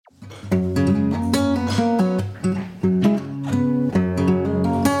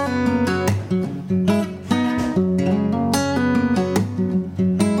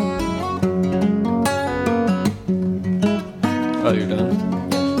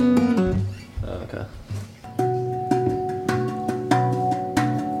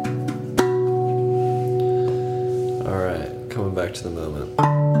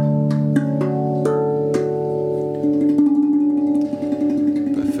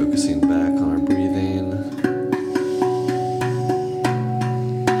focusing back on our breathing.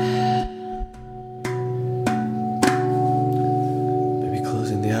 Maybe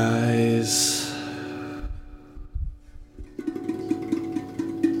closing the eyes.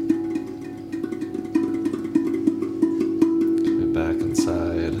 Coming back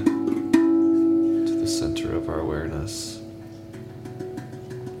inside to the center of our awareness.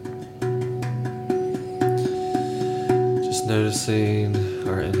 Just noticing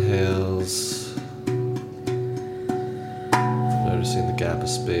our inhales, noticing the gap of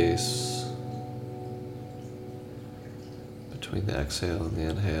space between the exhale and the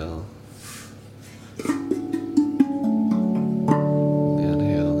inhale. The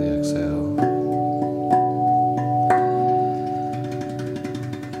inhale and the exhale.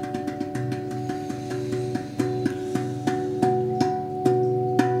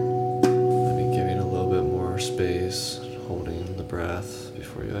 Maybe giving a little bit more space, holding the breath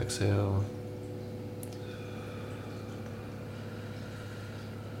before you exhale.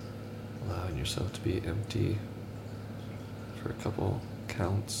 Allowing yourself to be empty for a couple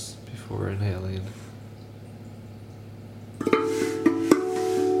counts before inhaling.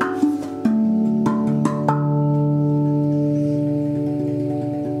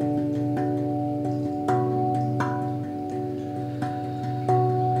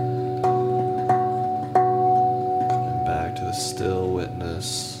 Coming back to the still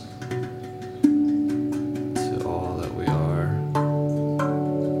witness to all that we are.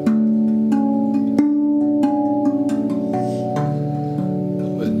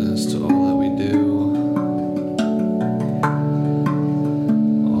 To all that we do,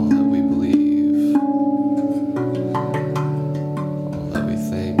 all that we believe, all that we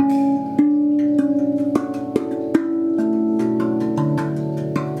think,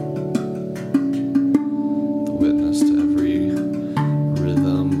 the witness to every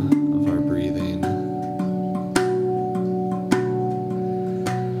rhythm of our breathing,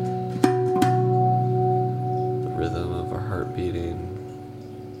 the rhythm of our heart beating.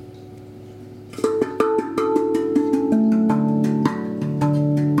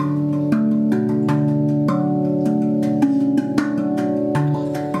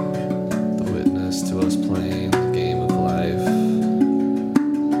 To us playing the game of life,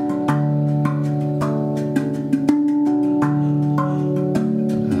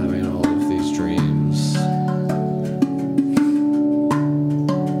 and having all of these dreams,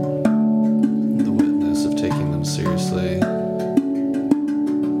 the witness of taking them seriously,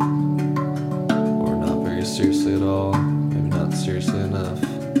 or not very seriously at all, maybe not seriously enough.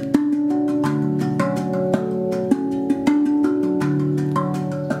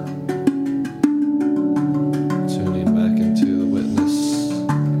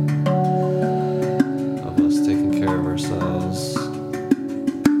 Ourselves. The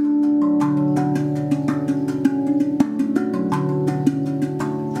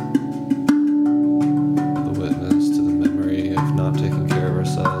witness to the memory of not taking care of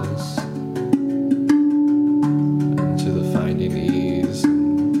ourselves, and to the finding ease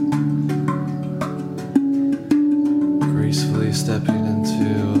and gracefully stepping into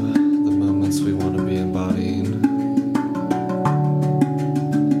the moments we want to be embodying.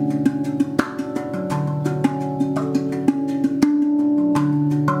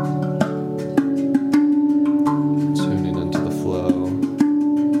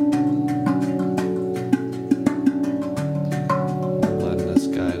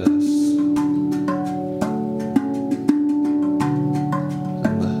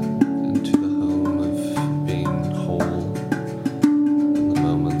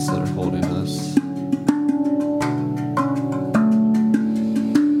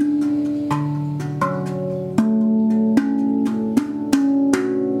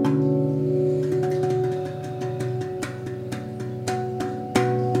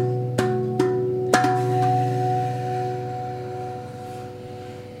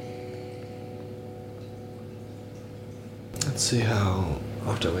 Let's see how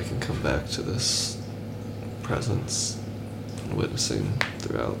often we can come back to this presence and witnessing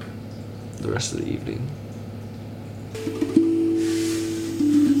throughout the rest of the evening.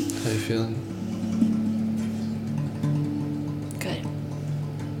 How you feeling? Good.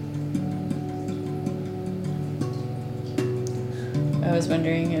 I was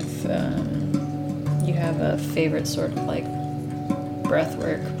wondering if you have a favorite sort of like breath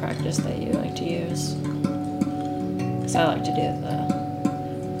work practice that you like to use. So I like to do the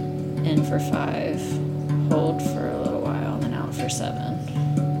in for 5, hold for a little while, and then out for 7.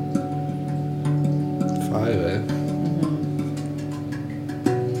 5, eh?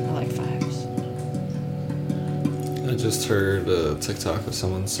 Mm-hmm. I like 5s. I just heard a TikTok of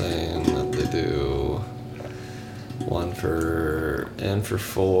someone saying that they do one for in for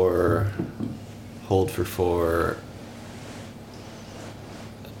 4, hold for 4,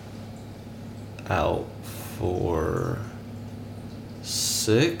 out for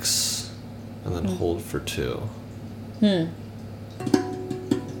 6, and then hold for 2. I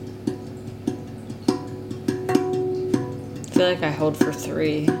feel like I hold for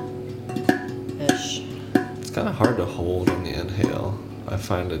 3-ish. It's kind of hard to hold on the inhale. I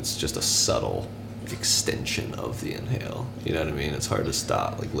find it's just a subtle extension of the inhale. You know what I mean? It's hard to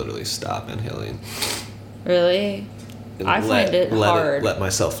stop, like literally stop inhaling. Really? And I find it hard. Let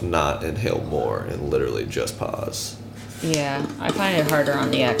myself not inhale more and literally just pause. Yeah, I find it harder on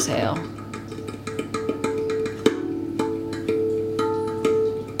the exhale.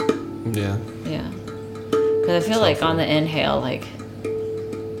 Yeah. Yeah. Because I feel like on the inhale, like,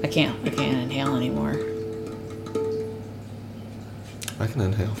 I can't inhale anymore. I can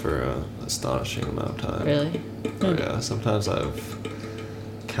inhale for an astonishing amount of time. Really? Oh yeah. Sometimes I've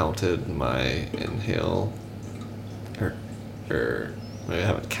counted my inhale, or maybe I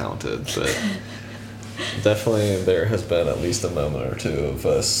haven't counted, but definitely there has been at least a moment or two of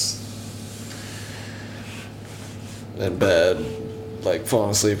us in bed, like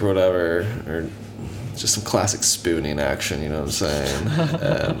falling asleep or whatever, or just some classic spooning action, you know what I'm saying?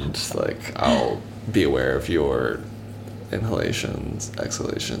 And like I'll be aware of your inhalations,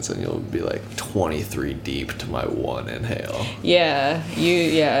 exhalations, and you'll be like 23 deep to my one inhale. Yeah,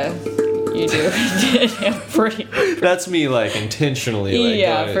 you do inhale pretty. That's me like intentionally like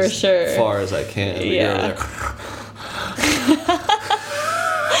yeah, going for as sure. far as I can. But Yeah. you're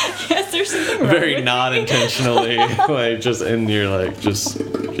Yes, there's something wrong very with not me. intentionally, like just in your like just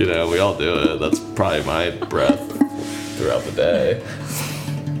we all do it. That's probably my breath throughout the day,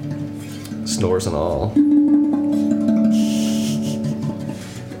 snores and all.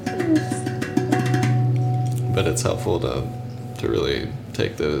 But it's helpful to really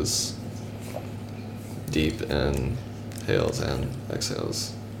take those deep inhales and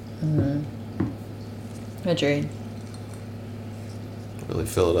exhales. Agreed. Really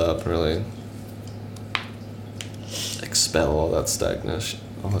fill it up, really expel all that stagnation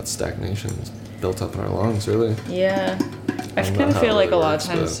that's built up in our lungs, really. Yeah. I don't know kind of how feel it like a really lot works,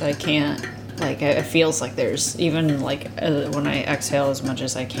 of times but- I can't. Like, it feels like there's, even like when I exhale as much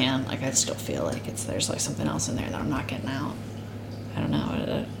as I can, like I still feel like there's like something else in there that I'm not getting out. I don't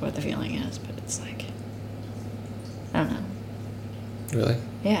know what the feeling is, but it's like, I don't know. Really?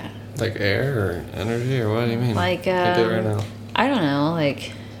 Yeah. Like air or energy, or what do you mean? Like, I do it right now. I don't know,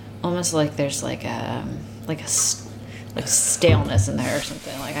 like, almost like there's like staleness in there or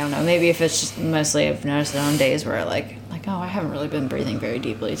something. Like, I don't know, maybe if it's just mostly I've noticed it on days where I like, oh, I haven't really been breathing very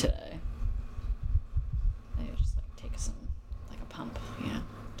deeply today. Maybe just like take some, like a pump, you know,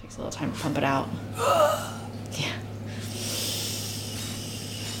 takes a little time to pump it out. Yeah.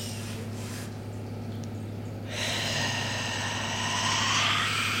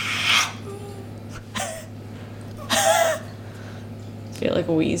 Feel like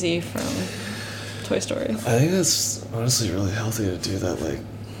Wheezy from Toy Story. I think it's honestly really healthy to do that, like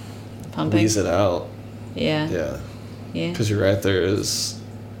Pumping. wheeze it out. Yeah. Yeah. Yeah. Because you're right, there is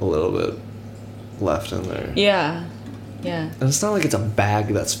a little bit left in there. Yeah. Yeah. And it's not like it's a bag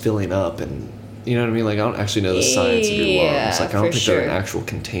that's filling up, and you know what I mean? Like, I don't actually know the science of your Yeah, lungs. Like, I for don't think they're an sure. actual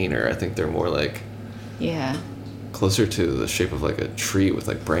container. I think they're more like Yeah. closer to the shape of like a tree with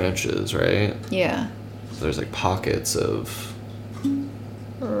like branches, right? Yeah. So there's like pockets of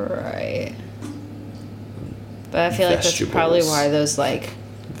Right. But I feel like that's probably Vegetables. why those like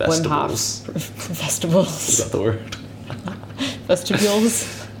Wim Hof Vegetables. Is that vegetables. the word?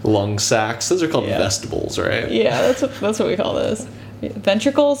 Vestibules. Lung sacs. Those are called Yeah. vestibules, right? Yeah, that's what we call those.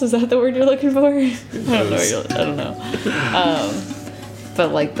 Ventricles, is that the word you're looking for? I don't know.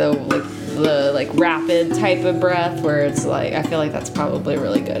 But like the rapid type of breath where it's like, I feel like that's probably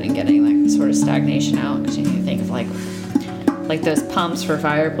really good in getting like sort of stagnation out, because you think of like those pumps for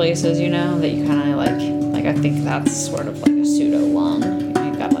fireplaces, you know, that you kind of like I think that's sort of like a pseudo lung.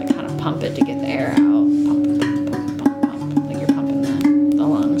 You've got to like kind of pump it to get the air out. Like you're pumping the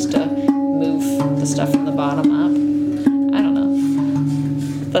lungs to move the stuff from the bottom up. I don't know.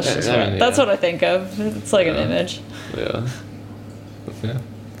 That's just that's what I think of. It's like an image. Yeah. Yeah.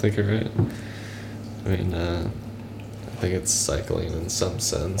 I think you're right. I mean, I think it's cycling in some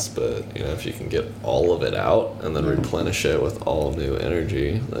sense, but you know, if you can get all of it out and then replenish it with all new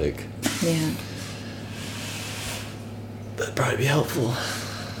energy, like, Yeah. that'd probably be helpful.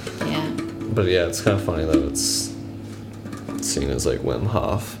 Yeah. But yeah, it's kind of funny that it's seen as like Wim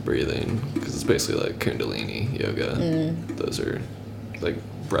Hof breathing, because it's basically like Kundalini yoga. Those are like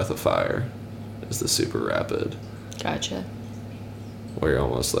breath of fire is the super rapid, Gotcha. where you're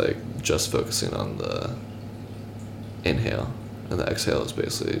almost like just focusing on the inhale, and the exhale is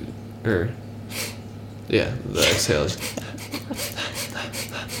basically, the exhale is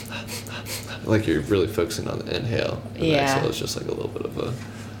like you're really focusing on the inhale, and the exhale is just like a little bit of a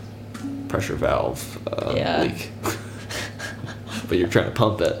pressure valve leak. But you're trying to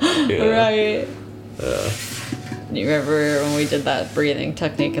pump it. You know? Right. You remember when we did that breathing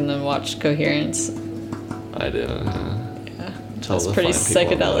technique and then watched Coherence? I do. Yeah. Tell That's the pretty fine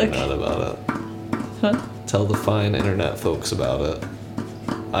people on the psychedelic. internet about it. Huh? Tell the fine internet folks about it.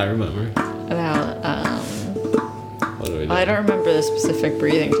 I remember. About, What do we do? I don't remember the specific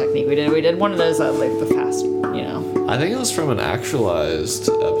breathing technique we did. We did one of those that like the fast, you know. I think it was from an actualized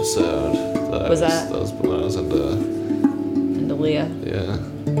episode. That was when I was into Leah. Yeah.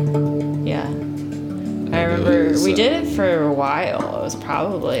 Yeah. I remember we did it for a while. It was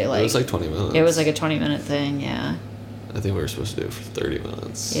probably like... It was like 20 minutes. It was like a 20-minute thing, yeah. I think we were supposed to do it for 30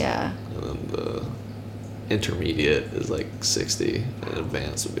 minutes. Yeah. And then the intermediate is like 60, and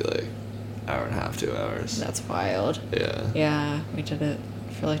advanced would be like hour and a half, 2 hours. That's wild. Yeah. Yeah, we did it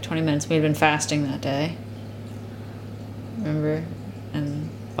for like 20 minutes. We had been fasting that day. Remember? And...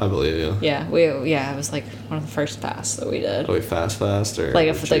 I believe you. Yeah, it was like one of the first fasts that we did. Oh, we fast or like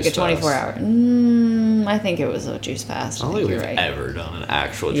a 24 fast? hour. I think it was a juice fast. I don't think we've you're right. ever done an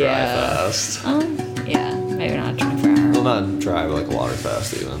actual dry fast. Yeah, maybe not 24 hour. Well, not dry, but like water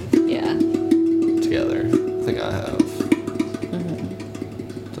fast even. Yeah. Together. I think I have.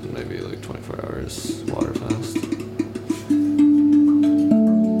 Then maybe like 24 hours water fast.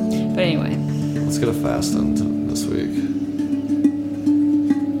 But anyway. Let's get a fast done this week.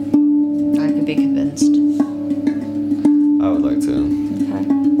 I could be convinced. I would like to. Okay.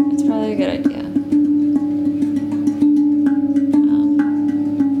 It's probably a good idea.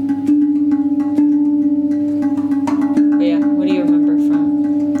 But yeah, what do you remember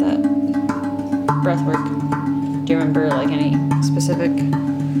from that breath work? Do you remember like any specific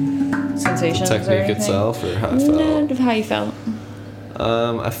sensations The or technique anything? itself or how I felt? No, how you felt.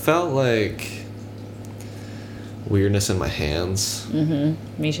 I felt like weirdness in my hands.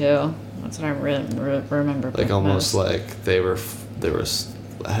 Me too. That's what I remember. Like almost most. like they were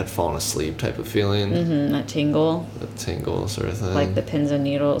I had fallen asleep type of feeling. That tingle. The tingle sort of thing. Like the pins and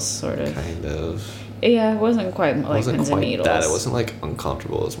needles, sort of. Kind of. Yeah, it wasn't quite like It wasn't pins quite and needles. that. It wasn't like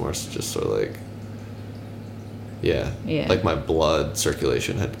uncomfortable. It was more just sort of like, yeah. Like my blood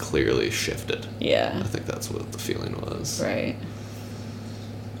circulation had clearly shifted. Yeah. I think that's what the feeling was. Right.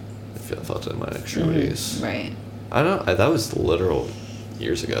 I felt it in my extremities. Right. I don't. That was literal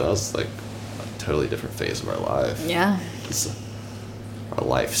years ago. That was like a totally different phase of our life. Yeah. Our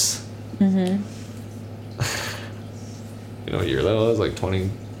lives. Mm-hmm. You know what year that was? Like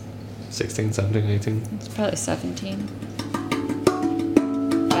 2016, 17, 18? It's probably 17.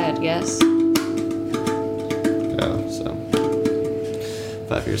 If I had to guess. Yeah, so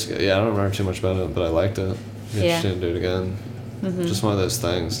 5 years ago. Yeah, I don't remember too much about it, but I liked it. Be interested to do it again. Just one of those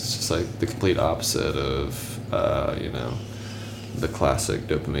things. It's just like the complete opposite of, the classic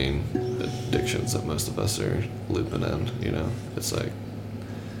dopamine addictions that most of us are looping in. You know, it's like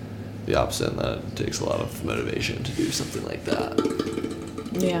the opposite in that it takes a lot of motivation to do something like that.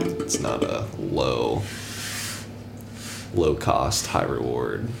 Yeah. It's not a low cost, high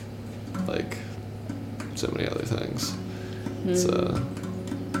reward, like so many other things. It's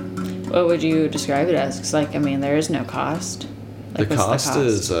What would you describe it as? 'Cause, like, I mean, there is no cost. Like, the what's cost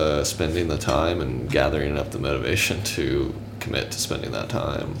is spending the time and gathering up the motivation to commit to spending that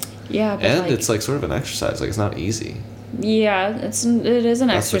time. Yeah, but and it's like sort of an exercise. Like it's not easy. Yeah, it is an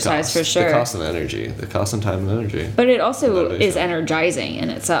That's exercise for sure. The cost and energy. The cost and time and energy. But it also Motivation. is energizing in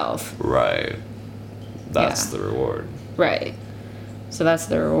itself. Right. That's the reward. Right. So that's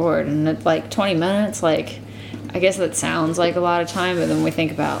the reward. And it's like 20 minutes, like, I guess that sounds like a lot of time, but then we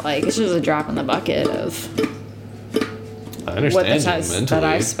think about, like, it's just a drop in the bucket of I understand what the you time mentally. that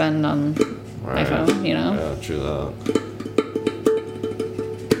I spend on my phone, you know? Yeah, true that.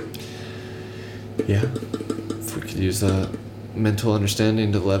 Yeah. If we could use that mental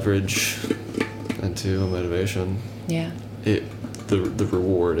understanding to leverage into a motivation. Yeah. The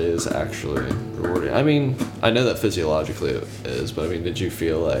reward is actually rewarding. I mean, I know that physiologically it is, but I mean, did you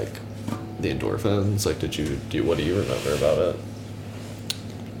feel like the endorphins? Like, what do you remember about it?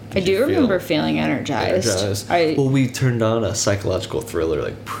 I do remember feeling energized. Well, we turned on a psychological thriller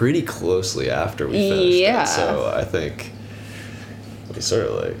like pretty closely after we finished it. So I think we sort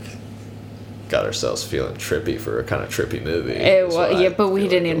of like got ourselves feeling trippy for a kind of trippy movie. It was, yeah, but we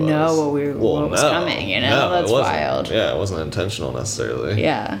didn't even know what was coming, you know? No, That's it wasn't. wild. Yeah, it wasn't intentional necessarily.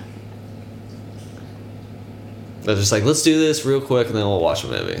 Yeah. They're just like, let's do this real quick and then we'll watch a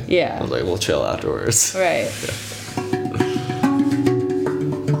movie. Yeah. I was like, we'll chill afterwards. Right. Yeah.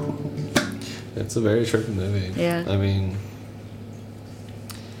 It's a very trippy movie. Yeah. I mean,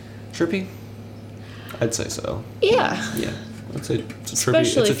 trippy? I'd say so. Yeah. Yeah. I'd say it's a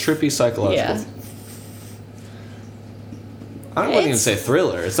trippy psychological. Yeah. I wouldn't even say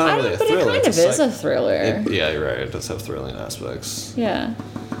thriller. It's not really a thriller. But it kind of is a thriller. Yeah, you're right. It does have thrilling aspects. Yeah.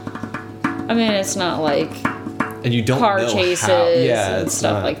 I mean, it's not like and you don't car know chases and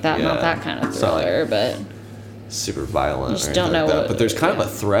stuff like that. Not that kind of thriller, but super violent. You just don't know that. But there's kind of a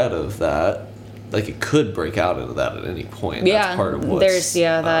threat of that. Like it could break out into that at any point. Yeah, that's part of what's, there's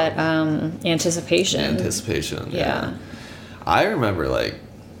that anticipation. Anticipation. Yeah. I remember like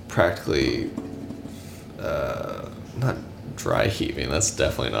practically not dry heaving. That's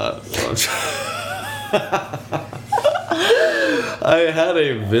definitely not what I'm trying. I had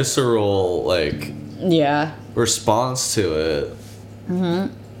a visceral response to it. Mm-hmm.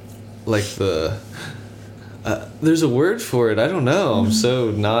 Like there's a word for it. I don't know. I'm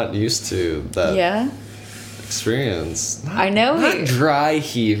so not used to that experience. I know. Not dry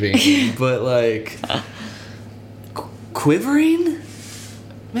heaving, but like quivering?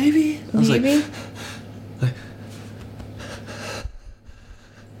 Maybe? I was like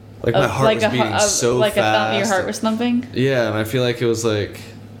my heart was beating so fast. Your heart was thumping? Yeah, and I feel like it was like...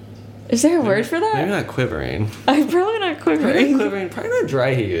 Is there a word for that? Maybe not quivering. I'm probably not quivering. Probably not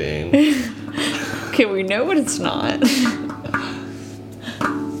dry heaving. Okay, we know what it's not.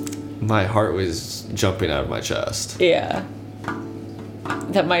 My heart was jumping out of my chest. Yeah.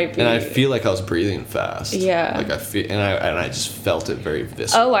 That might be. And I feel like I was breathing fast. Yeah. Like I feel, and I just felt it very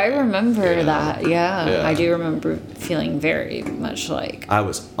viscerally. Oh, I remember that. Yeah. I do remember feeling very much like. I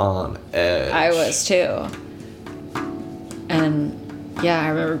was on edge. I was too. And yeah, I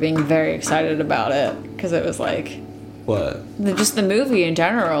remember being very excited about it because it was like. What? Just the movie in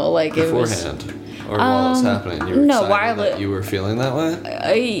general, like beforehand. It was. Or while it was happening, you were excited that you were feeling that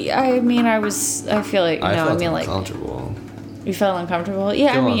way. I mean, I feel like uncomfortable. You felt uncomfortable?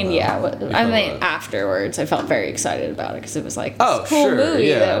 Yeah, afterwards, I felt very excited about it because it was like this cool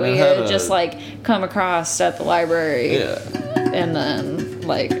movie that we had just like come across at the library. Yeah. And then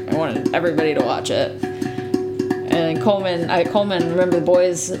like I wanted everybody to watch it. And Coleman, remember the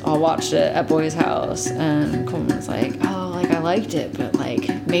boys all watched it at Boy's house, and Coleman was like, "Oh, like I liked it, but like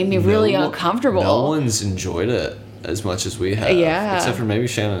made me really uncomfortable." No one's enjoyed it as much as we have. Yeah. Except for maybe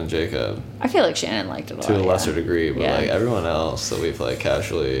Shannon and Jacob. I feel like Shannon liked it a lot. To a lesser degree, but like everyone else that we've like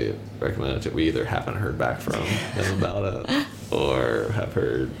casually recommended it, we either haven't heard back from them about it, or have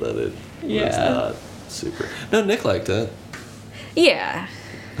heard that it was not super. No, Nick liked it. Yeah.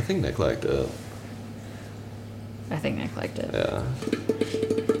 I think Nick liked it. I think Nick liked it. Yeah.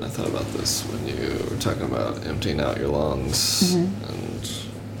 I thought about this when you were talking about emptying out your lungs and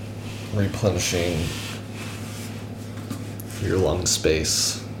replenishing your lung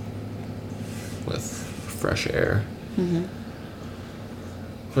space with fresh air. Mm-hmm.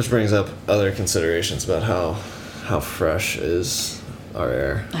 Which brings up other considerations about how fresh is our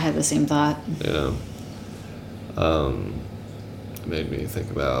air. I had the same thought. You know? It made me think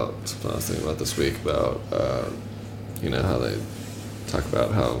about something I was thinking about this week about you know how they talk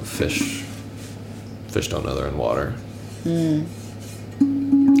about how fish don't know they're in water.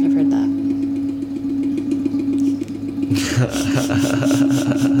 I've heard that.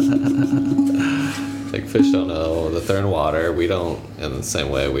 Like fish don't know that they're in water. We don't, in the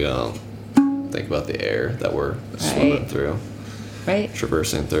same way we don't think about the air that we're swimming through. Right.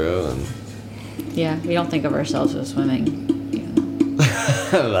 Traversing through and... Yeah, we don't think of ourselves as swimming.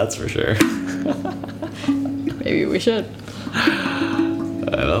 That's for sure. Maybe we should. I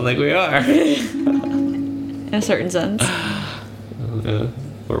don't think we are. In a certain sense. Yeah.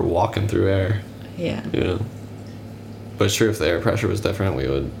 We're walking through air. Yeah. You know? But it's true, if the air pressure was different, we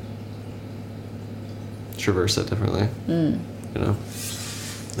would traverse it differently. You know?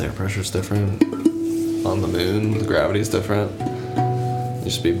 The air pressure's different. On the moon, the gravity's different. You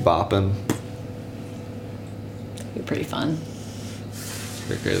just be bopping. It'd be pretty fun.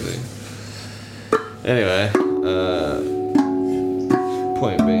 Pretty crazy. Anyway,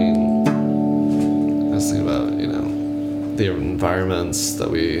 point being, I was thinking about, you know, the environments that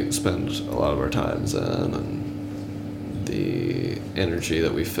we spend a lot of our times in and the energy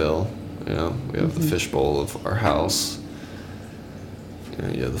that we fill. You know, we have the fishbowl of our house. You know,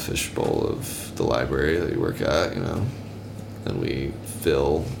 you have the fishbowl of the library that you work at, you know, and we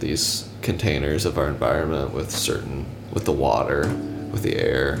fill these containers of our environment with the water, with the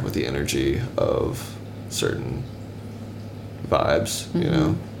air, with the energy of certain vibes, you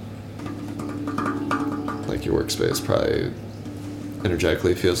know? Like your workspace probably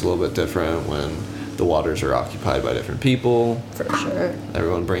energetically feels a little bit different when the waters are occupied by different people. For sure.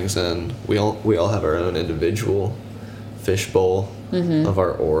 Everyone brings in, we all have our own individual fishbowl of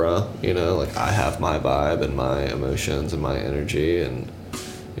our aura, you know, like I have my vibe and my emotions and my energy, and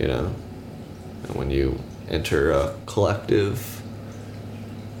you know, and when you enter a collective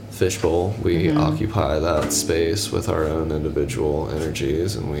fishbowl, we occupy that space with our own individual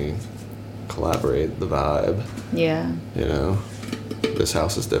energies, and we collaborate the vibe. Yeah. You know, this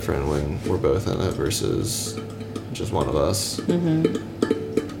house is different when we're both in it versus just one of us.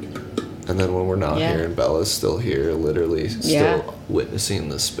 And then when we're not here and Bella's still here, literally still witnessing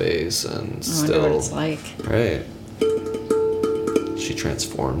the space and I wonder what it's like. Right. She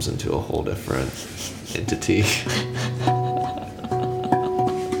transforms into a whole different entity.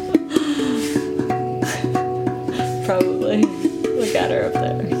 Probably. Look at her up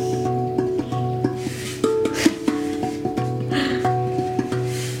there.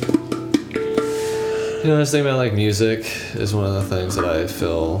 You know, I was thinking about, like, music is one of the things that I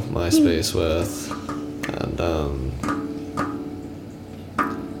fill my space with, and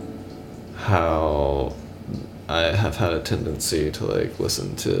how I have had a tendency to, like,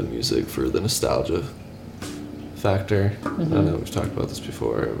 listen to music for the nostalgia factor. I know we've talked about this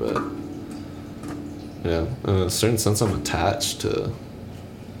before, but yeah, in a certain sense I'm attached to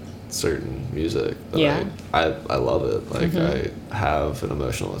certain music. But I love it. Like I have an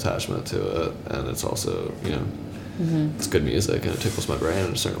emotional attachment to it, and it's also, you know, it's good music and it tickles my brain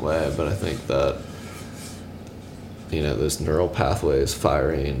in a certain way. But I think that, you know, those neural pathways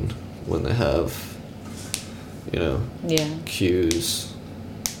firing when they have, you know, cues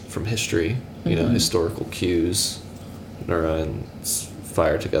from history, you know, historical cues, neurons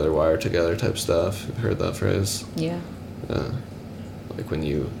fire together, wire together type stuff. You've heard that phrase? Yeah. Like when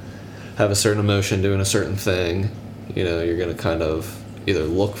you have a certain emotion doing a certain thing, you know, you're going to kind of either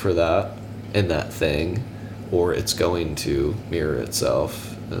look for that in that thing, or it's going to mirror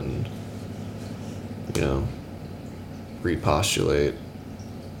itself and, you know, repostulate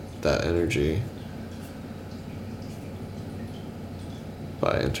that energy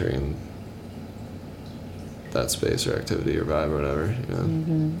by entering that space or activity or vibe or whatever, you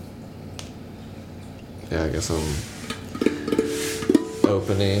know. Yeah, I guess I'm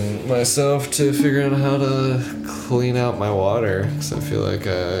opening myself to figuring out how to clean out my water, because I feel like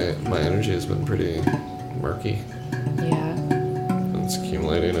my energy has been pretty murky. Yeah. It's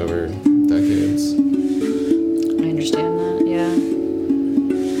accumulating over decades. I understand that, yeah.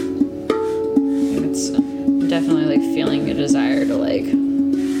 It's definitely like feeling a desire to like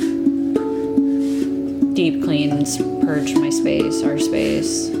deep clean, purge my space, our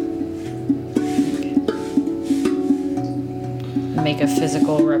space. Make a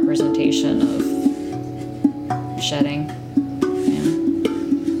physical representation of shedding.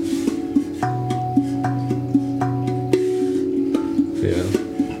 Yeah.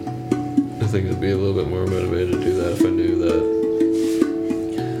 I think I'd be a little bit more motivated to do that if I knew that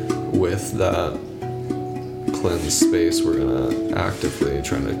with that cleansed space, we're gonna actively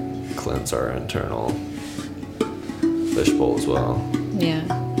try to cleanse our internal fishbowl as well. Yeah.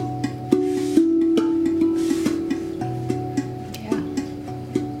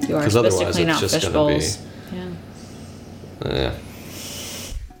 You are supposed to clean out fish bowls. Yeah.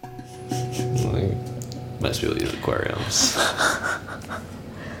 Like, most people use aquariums.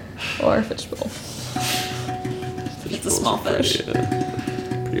 Or a fish bowl. It's a small fish.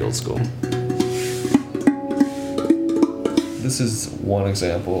 Pretty old school. This is one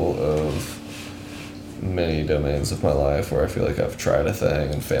example of many domains of my life where I feel like I've tried a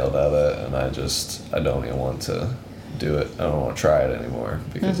thing and failed at it, and I don't even want to do it. I don't want to try it anymore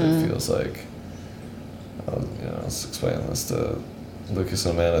because it feels like, I was explaining this to Lucas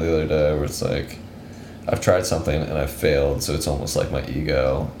and Amanda the other day, where it's like I've tried something and I've failed, so it's almost like my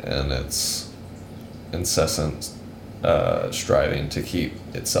ego and its incessant striving to keep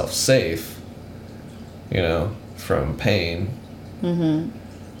itself safe, you know, from pain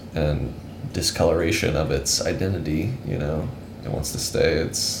and discoloration of its identity. You know, it wants to stay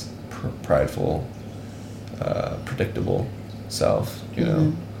its prideful, predictable self, you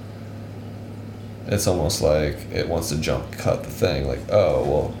know. It's almost like it wants to jump cut the thing, like, oh,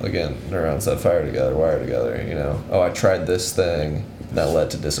 well, again, neurons that fire together, wire together, you know. Oh, I tried this thing, that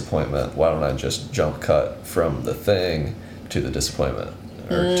led to disappointment. Why don't I just jump cut from the thing to the disappointment,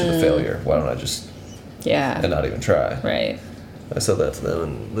 or to the failure? Why don't I just, and not even try? Right. I said that to them,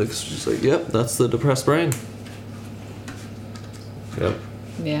 and Lucas was just like, "Yep, that's the depressed brain." Yep.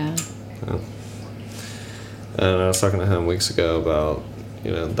 Yeah. Yeah. And I was talking to him weeks ago about,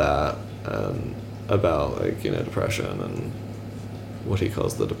 that, and about, like, depression and what he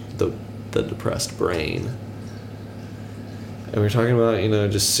calls the depressed brain. And we were talking about,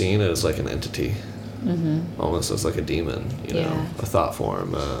 just seeing it as like an entity, almost as like a demon, a thought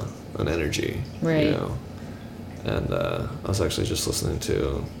form, an energy, right. And I was actually just listening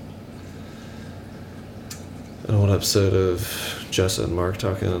to an old episode of Jess and Mark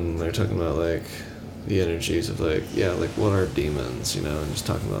talking, and they're talking about like the energies of like what are demons, and just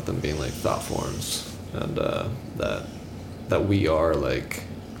talking about them being like thought forms, and that we are like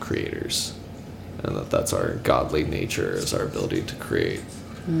creators, and that's our godly nature, is our ability to create.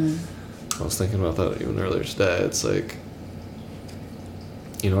 I was thinking about that even earlier today. It's like,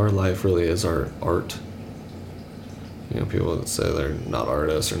 our life really is our art. People that say they're not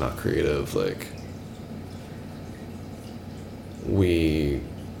artists or not creative, like, we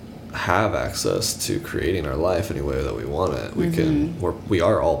have access to creating our life any way that we want it. We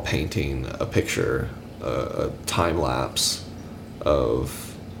are all painting a picture, a time lapse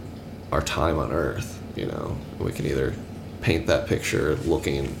of our time on Earth. We can either paint that picture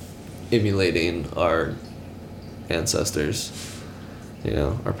emulating our ancestors,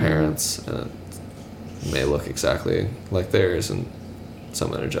 our parents, and it may look exactly like theirs in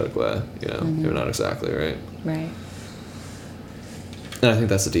some energetic way, maybe not exactly, right? Right. And I think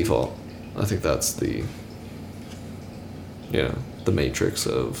that's the default. I think that's the matrix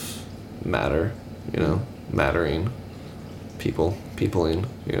of matter, mattering, peopling,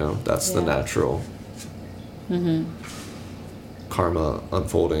 that's the natural karma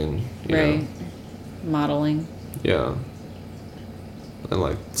unfolding, right. Modeling. Yeah. And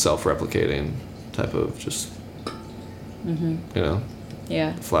like self-replicating type of just,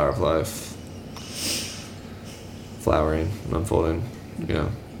 yeah. flower of life, flowering and unfolding,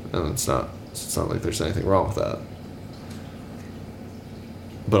 and it's not like there's anything wrong with that.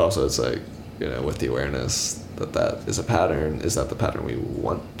 But also it's like, with the awareness that is a pattern, is that the pattern we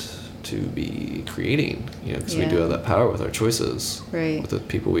want to be creating, because we do have that power with our choices, right, with the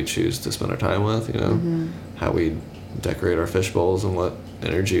people we choose to spend our time with, how we decorate our fish bowls and what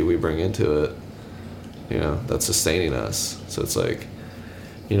energy we bring into it, that's sustaining us. So it's like,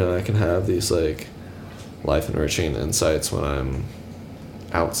 I can have these like life enriching insights when I'm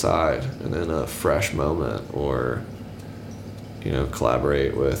outside and in a fresh moment, or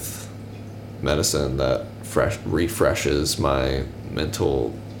collaborate with medicine that refreshes my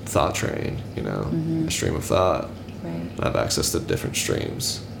mental thought train, a stream of thought. Right. I have access to different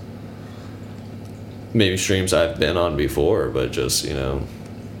streams, maybe streams I've been on before but just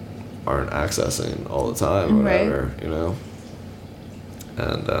aren't accessing all the time or whatever,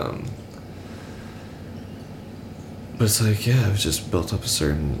 and but it's like, I've just built up a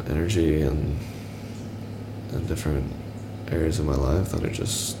certain energy and different areas of my life that are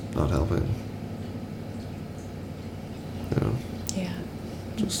just not helping, yeah,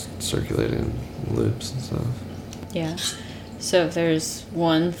 just circulating in loops and stuff. Yeah. So if there's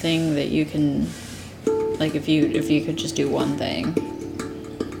one thing that you can, like, if you could just do one thing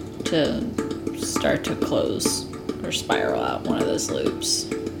to start to close or spiral out one of those loops,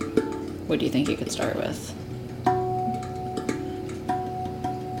 what do you think you could start with?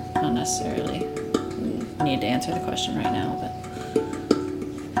 Not necessarily need to answer the question right now, but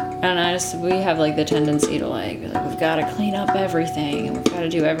I don't know, we have like the tendency to like we've got to clean up everything and we've got to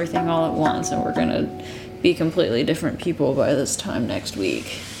do everything all at once, and we're gonna be completely different people by this time next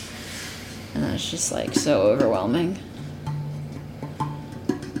week, and that's just like so overwhelming.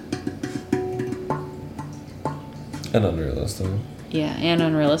 And unrealistic. Yeah, and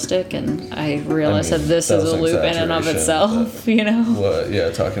unrealistic, and I realize that this is a loop in and of itself, What? Yeah,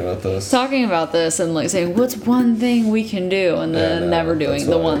 talking about this and like saying, what's one thing we can do, and then never doing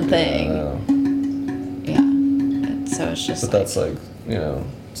the one thing. Yeah. So it's just. But that's like,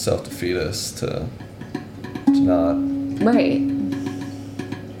 self-defeatist to not. Right.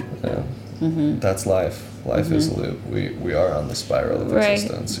 Yeah. That's life. Life is a loop. We are on the spiral of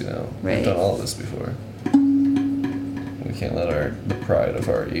existence. We've done all of this before. We can't let the pride of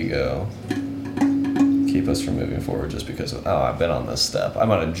our ego keep us from moving forward just because of, I've been on this step. I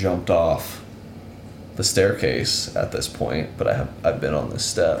might have jumped off the staircase at this point, but I've been on this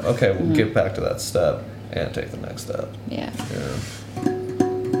step. Okay, we'll get back to that step and take the next step. Yeah.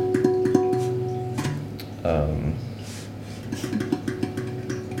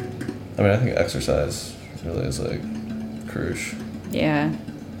 I think exercise really is like crucial. Yeah.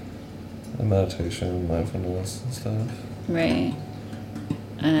 And meditation, mindfulness and stuff. Right.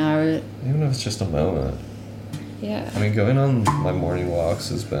 And even if it's just a moment. Yeah. I mean, going on my morning walks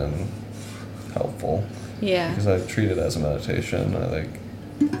has been helpful. Yeah. Because I treat it as a meditation.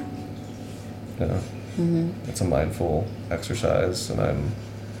 It's a mindful exercise, and I'm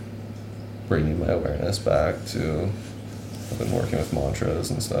bringing my awareness back to. I've been working with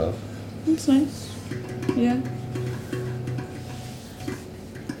mantras and stuff. That's nice. Yeah.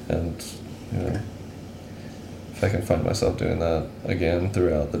 And, if I can find myself doing that again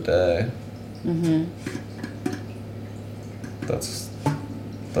throughout the day, that's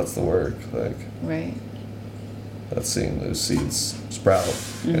the work. Like, right. That's seeing those seeds sprout.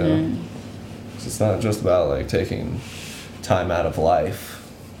 You know, 'cause it's not just about like taking time out of life,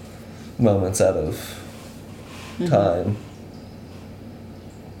 moments out of time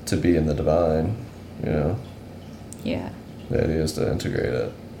to be in the divine. Yeah. The idea is to integrate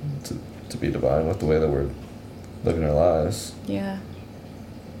it, to be divine with the way that we're living our lives. Yeah.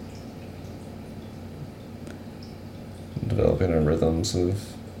 Developing our rhythms of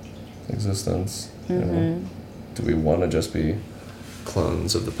existence. Do we want to just be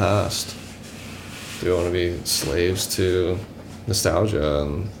clones of the past? Do we want to be slaves to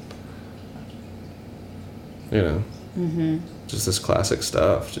nostalgia and, just this classic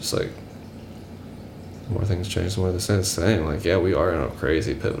stuff? Just like, the more things change, the more they stay the same. Like, yeah, we are in a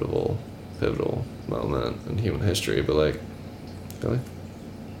crazy pivotal moment in human history, but like, really,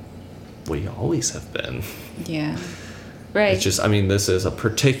 we always have been. Yeah. Right. It's just, I mean, this is a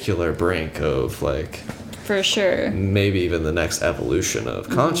particular brink of like, for sure, maybe even the next evolution of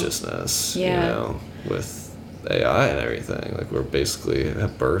consciousness. Yeah. With AI and everything. Like, we're basically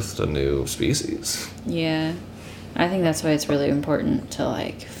have birthed a new species. Yeah. I think that's why it's really important to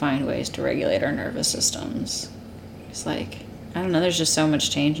like find ways to regulate our nervous systems. It's like, I don't know, there's just so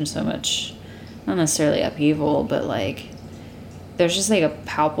much change and so much, not necessarily upheaval, but like there's just like a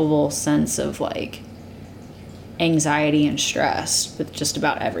palpable sense of like anxiety and stress with just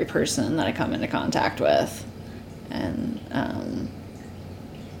about every person that I come into contact with. And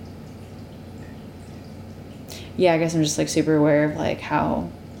I guess I'm just like super aware of like how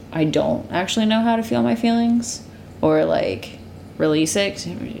I don't actually know how to feel my feelings or like release it.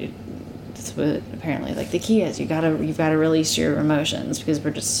 That's what apparently like the key is. You've got to release your emotions because we're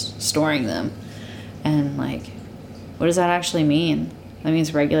just storing them. And like, what does that actually mean? That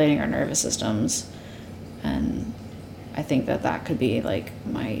means regulating our nervous systems. And I think that could be like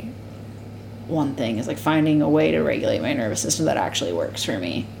my one thing is like finding a way to regulate my nervous system that actually works for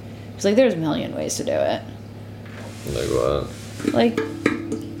me. Because like there's a million ways to do it. Like what? Like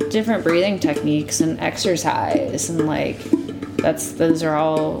different breathing techniques and exercise and like those are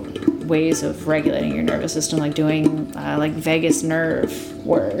all ways of regulating your nervous system, like doing like vagus nerve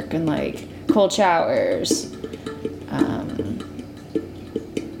work and like cold showers.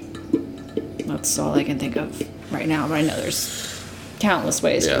 That's all I can think of right now, but I know there's countless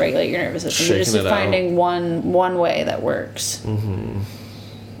ways to regulate your nervous system. You're just finding one way that works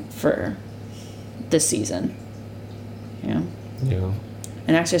for this season. Yeah.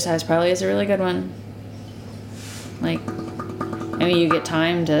 And exercise probably is a really good one. Like, I mean, you get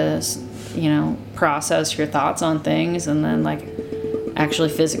time to, process your thoughts on things and then, like, actually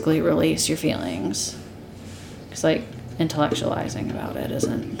physically release your feelings. It's like intellectualizing about it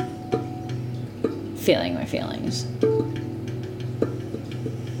isn't feeling my feelings.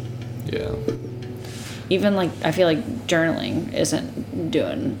 Yeah. Even, like, I feel like journaling isn't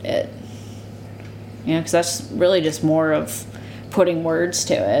doing it. Because that's really just more of putting words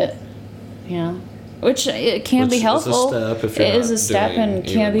to it, which it can be helpful. It is a step and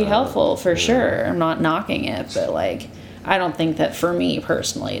can be helpful for sure. I'm not knocking it, but like, I don't think that for me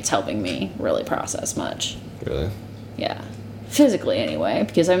personally, it's helping me really process much. Really? Yeah, physically anyway.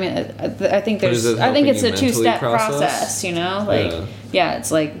 Because I mean, I think it's a 2-step process. Yeah,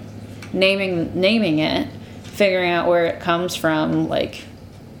 it's like naming it, figuring out where it comes from, like.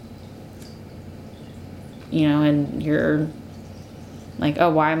 And you're like, oh,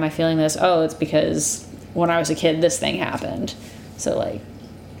 why am I feeling this? Oh, it's because when I was a kid, this thing happened. So, like,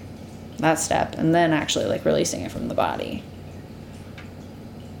 that step. And then actually, like, releasing it from the body.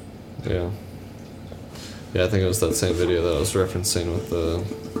 Yeah. Yeah, I think it was that same video that I was referencing with the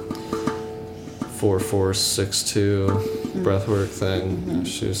 4-4-6-2 breathwork thing.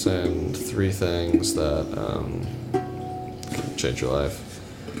 She was saying 3 things that can change your life.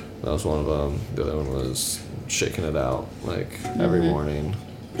 That was one of them. The other one was shaking it out, like, every morning.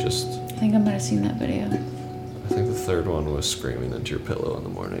 Just. I think I might have seen that video. I think the third one was screaming into your pillow in the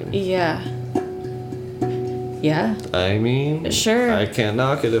morning. Yeah. Yeah. I mean, Sure. I can't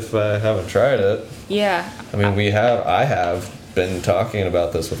knock it if I haven't tried it. Yeah. I mean, I have been talking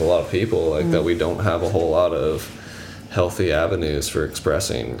about this with a lot of people, like that we don't have a whole lot of healthy avenues for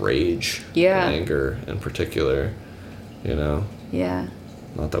expressing rage Yeah. and anger in particular, you know? Yeah.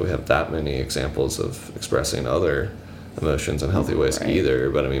 Not that we have that many examples of expressing other emotions in healthy ways Right. either,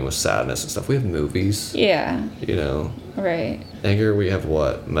 but I mean, with sadness and stuff, we have movies, Yeah. you know? Right. Anger, we have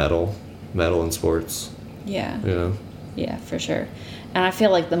what? Metal in sports, Yeah. you know? Yeah, for sure. And I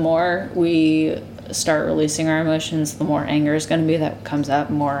feel like the more we start releasing our emotions, the more anger is going to be that comes up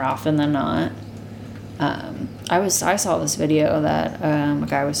more often than not. I saw this video that a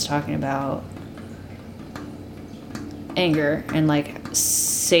guy was talking about anger and like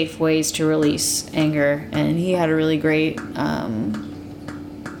safe ways to release anger, and he had a really great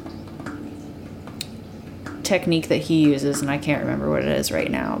technique that he uses, and I can't remember what it is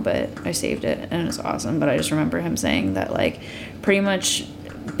right now, but I saved it and it's awesome. But I just remember him saying that like pretty much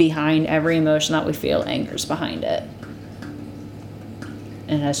behind every emotion that we feel, anger's behind it.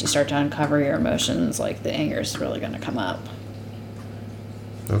 And as you start to uncover your emotions, like the anger is really going to come up.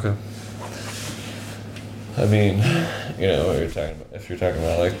 Okay. I mean, you know, if you're talking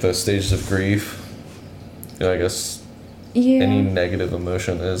about like the stages of grief, you know, I guess Yeah. any negative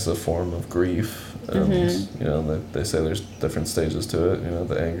emotion is a form of grief. And, you know, they say there's different stages to it, you know,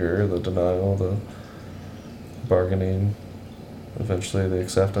 the anger, the denial, the bargaining, eventually the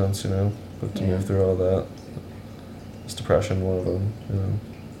acceptance, you know, but to move through all that. Is depression one of them, you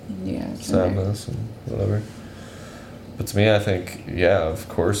know, Yeah. sadness and whatever. But to me, I think, yeah, of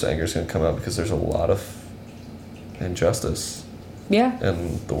course anger's going to come out because there's a lot of injustice Yeah.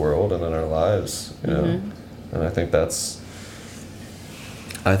 in the world and in our lives, you know. And I think that's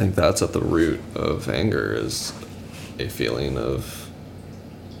at the root of anger, is a feeling of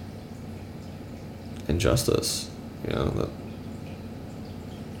injustice, you know, that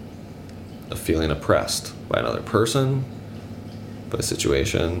of feeling oppressed by another person, by a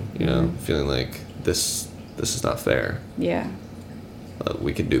situation, you know, feeling like this is not fair. Yeah.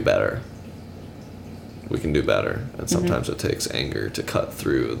 We can do better. And sometimes it takes anger to cut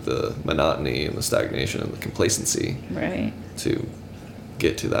through the monotony and the stagnation and the complacency Right. to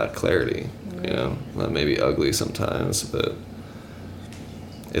get to that clarity. Right. You know, that may be ugly sometimes, but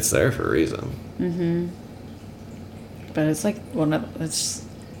it's there for a reason. But it's like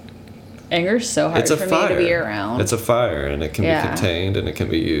anger's so hard It's a for fire. me to be around. It's a fire, and it can Yeah. be contained, and it can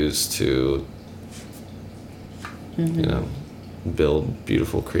be used to, you know, build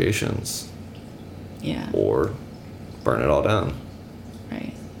beautiful creations, Yeah. or burn it all down.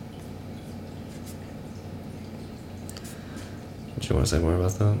 Right. Do you want to say more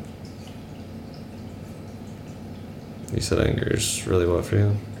about that? You said anger is really what for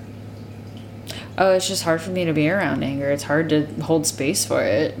you? Oh, it's just hard for me to be around anger. It's hard to hold space for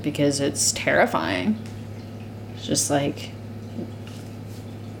it because it's terrifying. It's just like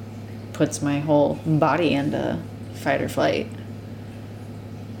puts my whole body into fight or flight.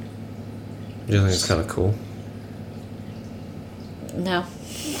 Do you think it's kind of cool? No,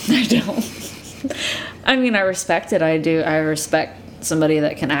 I don't. I mean, I respect it. I do. I respect somebody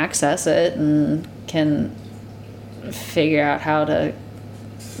that can access it and can figure out how to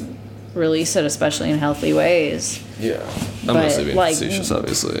release it, especially in healthy ways. Yeah. I'm But, mostly being like, facetious,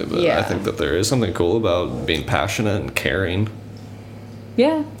 obviously, but yeah. I think that there is something cool about being passionate and caring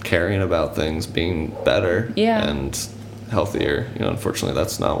about things being better Yeah. and healthier. You know, unfortunately,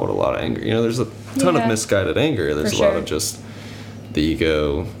 that's not what a lot of anger. You know, there's a ton of Yeah. misguided anger. There's For a lot sure. of just the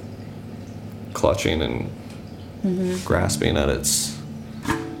ego clutching and grasping at its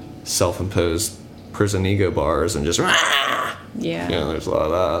self-imposed prison ego bars and just, Yeah. you know, there's a lot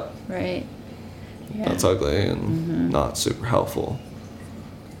of that. Right. Yeah. That's ugly and not super helpful.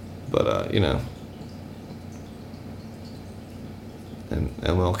 But, you know, and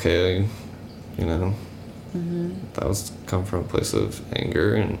MLK, you know, that was come from a place of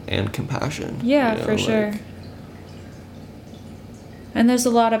anger and compassion. Yeah, you know, for sure. And there's a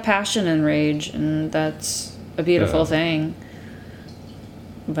lot of passion and rage, and that's a beautiful Yeah. thing.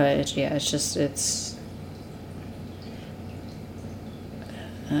 But it's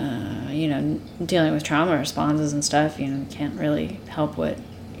you know, dealing with trauma responses and stuff, you know, you can't really help what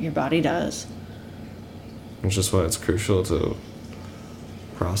your body does. It's just why it's crucial to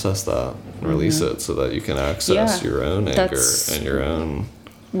process that and release it so that you can access Yeah, your own anger that's- and your own,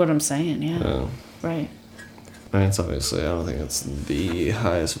 What I'm saying, yeah. you know, Right. I mean, it's obviously, I don't think it's the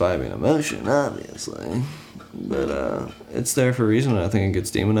highest vibing emotion, obviously. But it's there for a reason, and I think it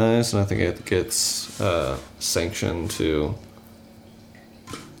gets demonized, and I think it gets sanctioned to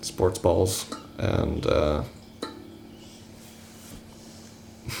sports balls and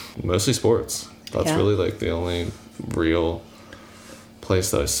Mostly sports. That's Yeah. really like the only real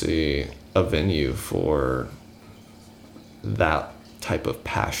place that I see a venue for that type of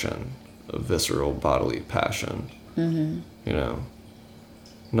passion, a visceral bodily passion. Mm-hmm. You know,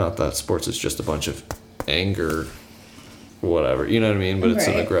 not that sports is just a bunch of anger, whatever. You know what I mean? But it's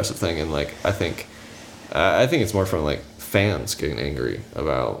an Right. aggressive thing, and like I think it's more from like fans getting angry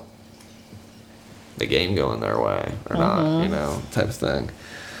about the game going their way or not, you know, type of thing.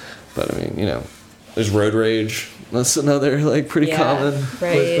 But I mean, you know, there's road rage. That's another like pretty Yeah, common. right.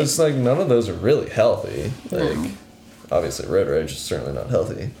 But it's like none of those are really healthy. Like No. obviously road rage is certainly not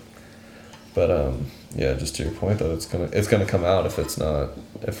healthy. But yeah, just to your point though, it's gonna come out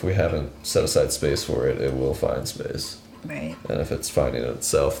if we haven't set aside space for it, it will find space. Right. And if it's finding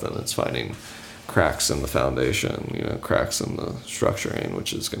itself, then it's finding cracks in the foundation, you know, cracks in the structuring,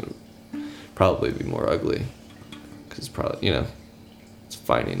 which is going to probably be more ugly. Because probably, you know, it's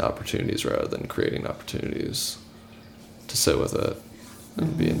finding opportunities rather than creating opportunities to sit with it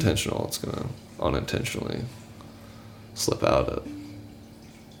and be intentional. It's going to unintentionally slip out at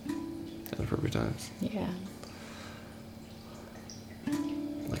inappropriate times. Yeah.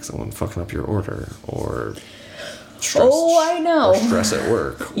 Like someone fucking up your order or I know. or stress at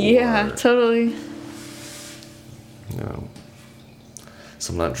work. Yeah, or, totally. You know,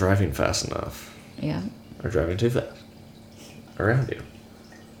 so I'm not driving fast enough Yeah. or driving too fast around you.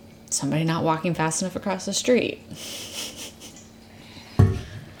 Somebody not walking fast enough across the street.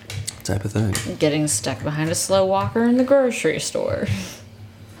 Type of thing. Getting stuck behind a slow walker in the grocery store.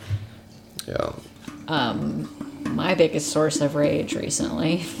 Yeah. My biggest source of rage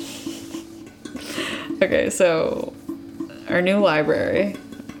recently. Okay, so our new library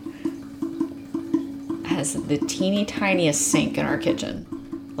has the teeny tiniest sink in our kitchen.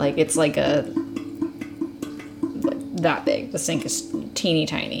 Like it's like that big. The sink is teeny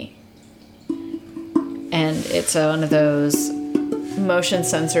tiny. And it's one of those motion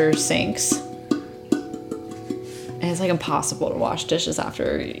sensor sinks. And it's like impossible to wash dishes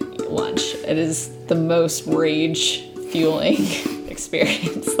after lunch. It is the most rage fueling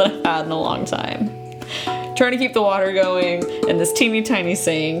experience that I've had in a long time. Trying to keep the water going in this teeny tiny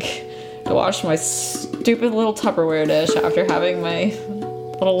sink to wash my stupid little Tupperware dish after having my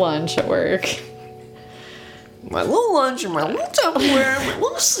little lunch at work. My little lunch and my little Tupperware, my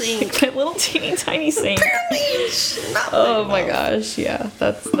little sink. My little teeny tiny sink. Oh my gosh, yeah,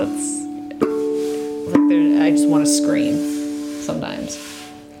 that's like I just want to scream sometimes.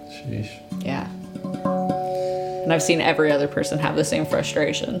 Sheesh. Yeah. And I've seen every other person have the same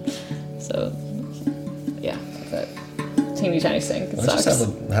frustration. So, yeah, that teeny tiny sink. It I sucks. just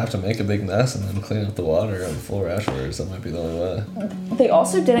have to make a big mess and then clean up the water on the floor afterwards. That might be the only way. They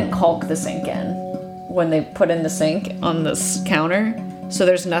also didn't caulk the sink in when they put in the sink on this counter. So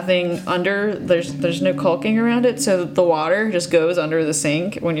there's nothing under, there's no caulking around it. So the water just goes under the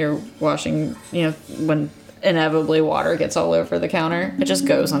sink when you're washing, you know, when inevitably water gets all over the counter. It just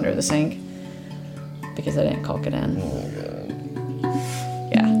goes under the sink because I didn't caulk it in. Oh my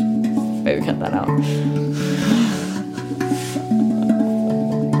god. Yeah, maybe cut that out.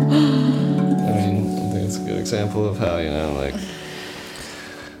 I mean, I think it's a good example of how, you know, like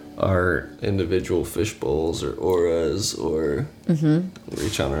our individual fishbowls or auras or we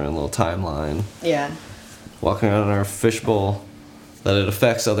each on our own little timeline. Yeah. Walking around in our fishbowl, that it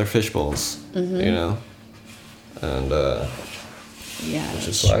affects other fishbowls, you know? And, Yeah. which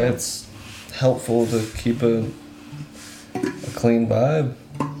is why it's helpful to keep a clean vibe,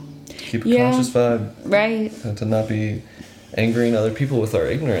 keep a conscious vibe, Right. and to not be angering other people with our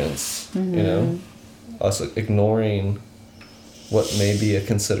ignorance, you know? Us ignoring what may be a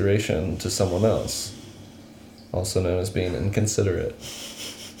consideration to someone else, also known as being inconsiderate,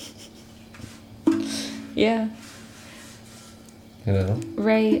 Yeah. you know?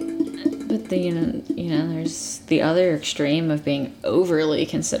 Right. But the you know, there's the other extreme of being overly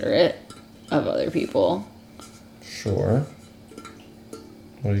considerate of other people. Sure.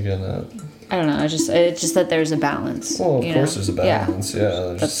 What are you getting at? I don't know. It's just that there's a balance. Well, of you course know? there's a balance, yeah.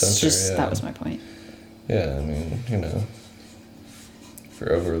 There's That's censor, just yeah. that was my point. Yeah, I mean, you know, if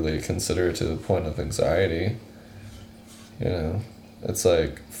you're overly considerate to the point of anxiety, you know, it's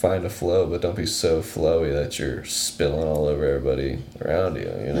like find a flow, but don't be so flowy that you're spilling all over everybody around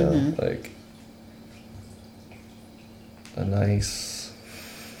you, you know? Like a nice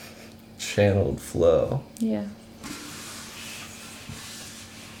channeled flow. Yeah.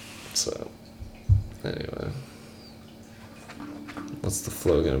 So, anyway, what's the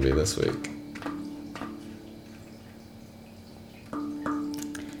flow gonna be this week?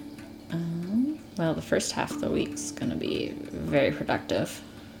 Well, the first half of the week's gonna be very productive.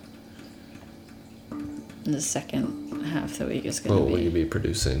 the second half of the week is going to What be... will you be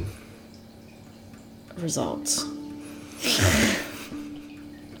producing? Results.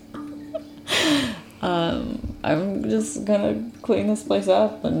 I'm just gonna clean this place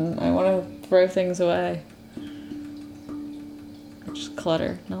up, and I want to throw things away. Just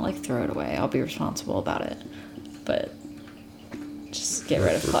clutter. Not like throw it away. I'll be responsible about it. But just get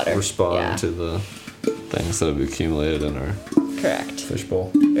rid of clutter. Respond to the things that have accumulated in our Correct.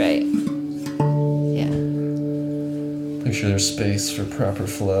 fishbowl. Right. Yeah. Make sure there's space for proper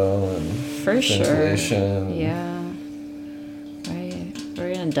flow and For ventilation. sure. Yeah. Right.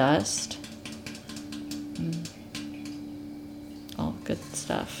 We're gonna dust. All good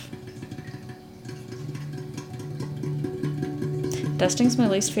stuff. Dusting's my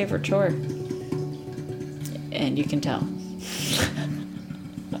least favorite chore. And you can tell.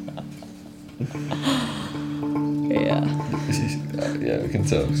 Yeah. Yeah, we can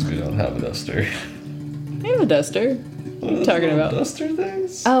tell because we don't have a duster. I have a duster. What are you talking about? Duster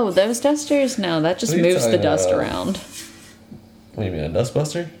things? Oh, those dusters? No, that just What are you moves the talking dust about? around. What do you mean, a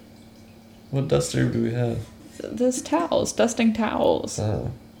dustbuster? What duster do we have? Those towels, dusting towels.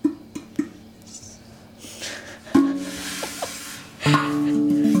 Oh.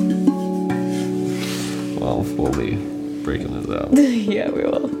 Well, we'll be breaking this out. Yeah, we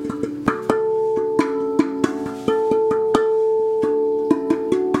will.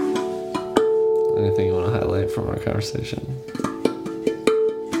 Anything you want to highlight from our conversation?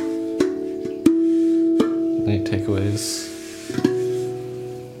 Any takeaways?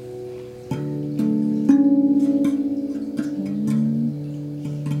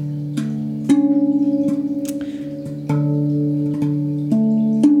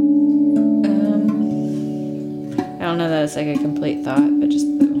 I don't know that it's like a complete thought, but just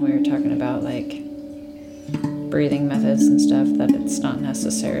when we were talking about like breathing methods and stuff, that it's not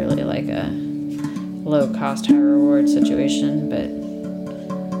necessarily like a low cost, high reward situation, but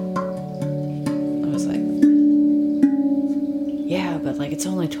I was like, yeah, but like it's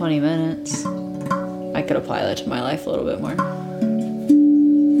only 20 minutes. I could apply that to my life a little bit more.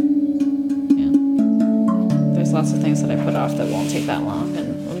 Yeah. There's lots of things that I put off that won't take that long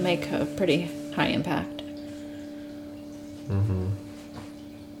and will make a pretty high impact.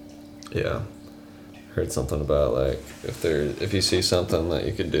 Yeah. Heard something about like if you see something that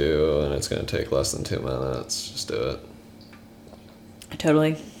you could do and it's gonna take less than 2 minutes, just do it.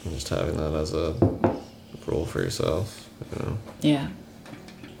 Totally. And just having that as a rule for yourself, you know. Yeah.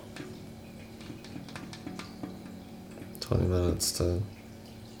 20 minutes to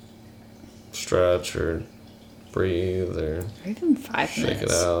stretch or breathe or even 5 shake minutes.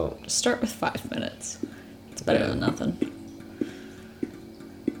 it out. Just start with 5 minutes. It's better than nothing.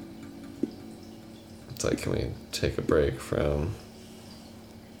 It's like, can we take a break from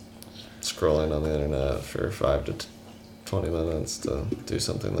scrolling on the internet for 5 to 20 minutes to do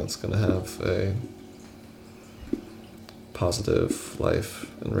something that's going to have a positive, life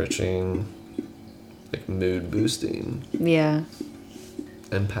enriching, like mood boosting Yeah.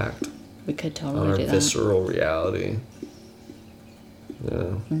 impact We could on totally our do that. visceral reality. Yeah.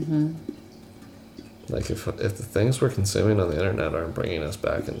 Mm-hmm. Like if the things we're consuming on the internet aren't bringing us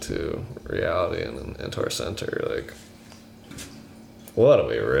back into reality and into our center, like what are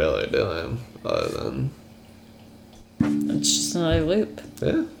we really doing other than It's just another loop.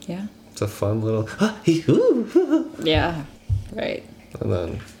 yeah, Yeah. it's a fun little Yeah. Right. and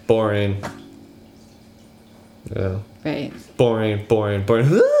then boring. Yeah. Right. Boring.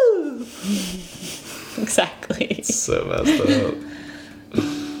 Exactly. It's so messed up.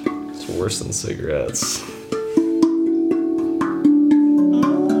 It's worse than cigarettes.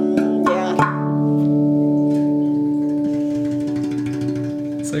 Yeah.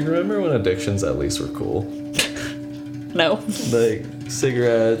 It's like, remember when addictions at least were cool? No. Like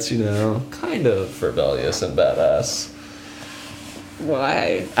cigarettes, you know, kind of rebellious and badass.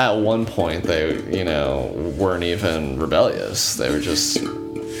 Why? At one point, they, you know, weren't even rebellious. They were just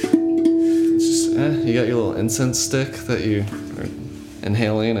you got your little incense stick that you are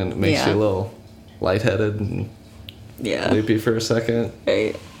inhaling, and it makes you a little lightheaded and loopy for a second.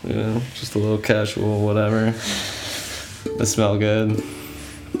 Right. You know, just a little casual, whatever. They smell good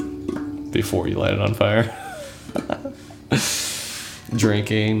before you light it on fire.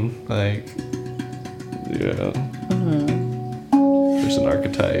 Drinking, like, yeah. There's an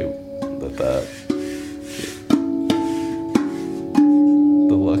archetype that the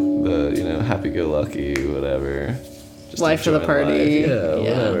you know, happy-go-lucky, whatever. Just Life of the enjoying party. life. Yeah,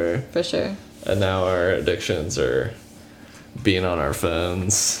 whatever. For sure. And now our addictions are being on our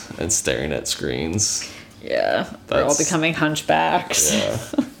phones and staring at screens. Yeah. We're all That's- becoming hunchbacks. Yeah,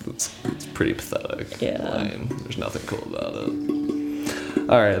 it's pretty pathetic. Yeah. Lame. There's nothing cool about it.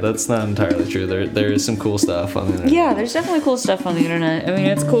 Alright, that's not entirely true. There is some cool stuff on the internet. Yeah, there's definitely cool stuff on the internet. I mean,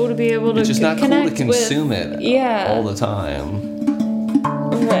 it's cool to be able to It's just not cool connect to consume with, it all the time.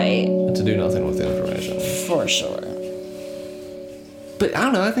 Right. And to do nothing with the information. For sure. But I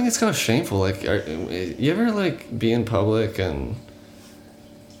don't know, I think it's kind of shameful. Like, you ever, like, be in public and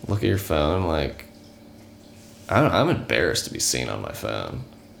look at your phone, like, I don't know, I'm embarrassed to be seen on my phone.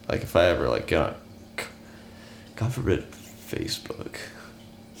 Like, if I ever, like, get on, God forbid, Facebook.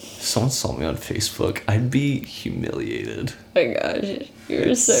 If someone saw me on Facebook, I'd be humiliated. Oh my gosh,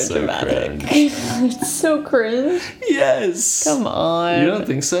 you're so dramatic. Cringe. It's so cringe. Yes. Come on. You don't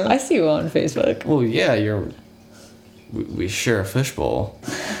think so? I see you on Facebook. Well, yeah, we share a fishbowl.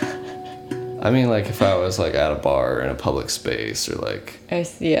 I mean, like, if I was, like, at a bar or in a public space or, like...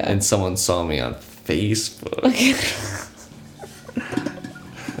 Yeah. And someone saw me on Facebook.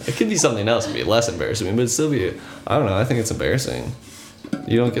 It could be something else. It could be less embarrassing, but it'd still be... I don't know. I think it's embarrassing.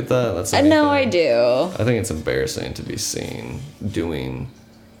 You don't get that? That's the main No, thing. I do. I think it's embarrassing to be seen doing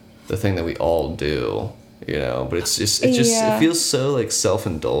the thing that we all do, you know? But it feels so, like,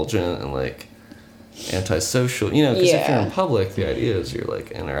 self-indulgent and, like... antisocial, you know, because if you're in public, the idea is you're, like,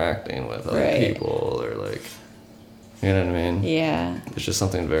 interacting with other people, or, like, you know what I mean? Yeah. There's just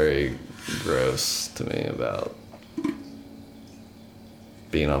something very gross to me about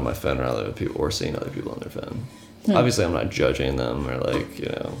being on my phone around other people, or seeing other people on their phone. Obviously, I'm not judging them, or, like, you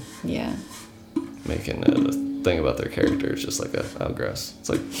know, making it a thing about their character. It's just like, oh, gross. It's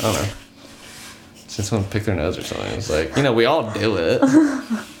like, I don't know. Since someone pick their nose or something, it's like, you know, we all do it. I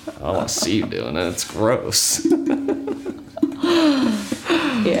don't want to see you doing it. It's gross.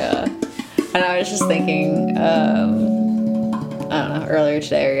 Yeah. And I was just thinking, I don't know, earlier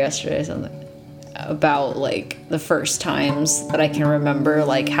today or yesterday or something, about, like, the first times that I can remember,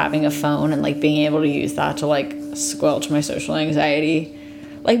 like, having a phone and, like, being able to use that to, like, squelch my social anxiety.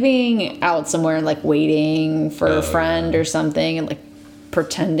 Like, being out somewhere and, like, waiting for a friend or something and, like,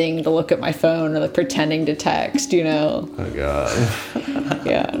 pretending to look at my phone or, like, pretending to text, you know? Oh, God.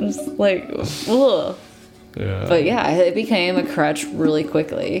 Yeah, I'm just like, ugh. Yeah. But yeah, it became a crutch really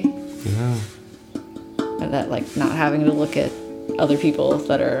quickly. Yeah. And that, like, not having to look at other people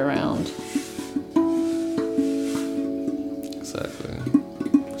that are around. Exactly.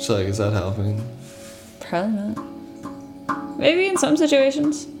 So, like, is that helping? Probably not. Maybe in some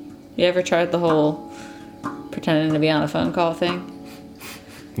situations. You ever tried the whole pretending to be on a phone call thing?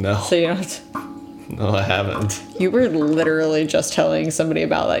 No. So you don't. No, I haven't. You were literally just telling somebody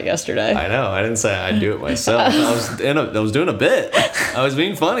about that yesterday. I know. I didn't say I'd do it myself. I was doing a bit. I was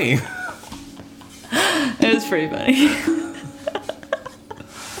being funny. It was pretty funny.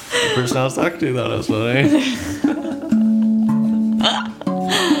 The person I was talking to thought it was funny.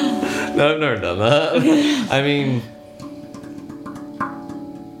 No, I've never done that. I mean,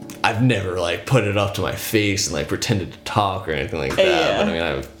 I've never, like, put it up to my face and, like, pretended to talk or anything like that. Yeah. But I mean,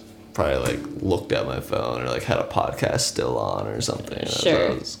 I've probably, like, looked at my phone or, like, had a podcast still on or something as I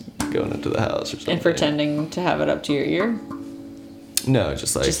was going into the house or something. And pretending to have it up to your ear? No,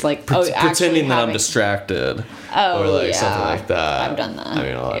 just like having... pretending that I'm distracted. Oh, or, like, yeah. something like that. I've done that. I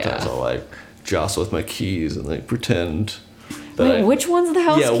mean, a lot of times I'll, like, jostle with my keys and, like, pretend that Wait, which one's the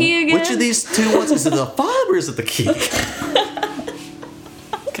house key again? Which of these two ones? Is it the fob or is it the key?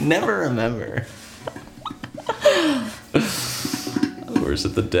 Can never remember. Or is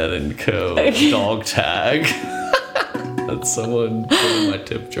it the Dead & Co. dog tag? That's someone put in my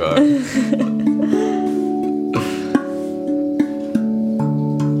tip jar.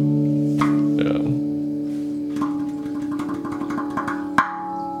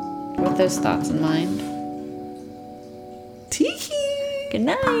 With those thoughts in mind. Tee-hee. Good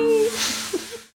night.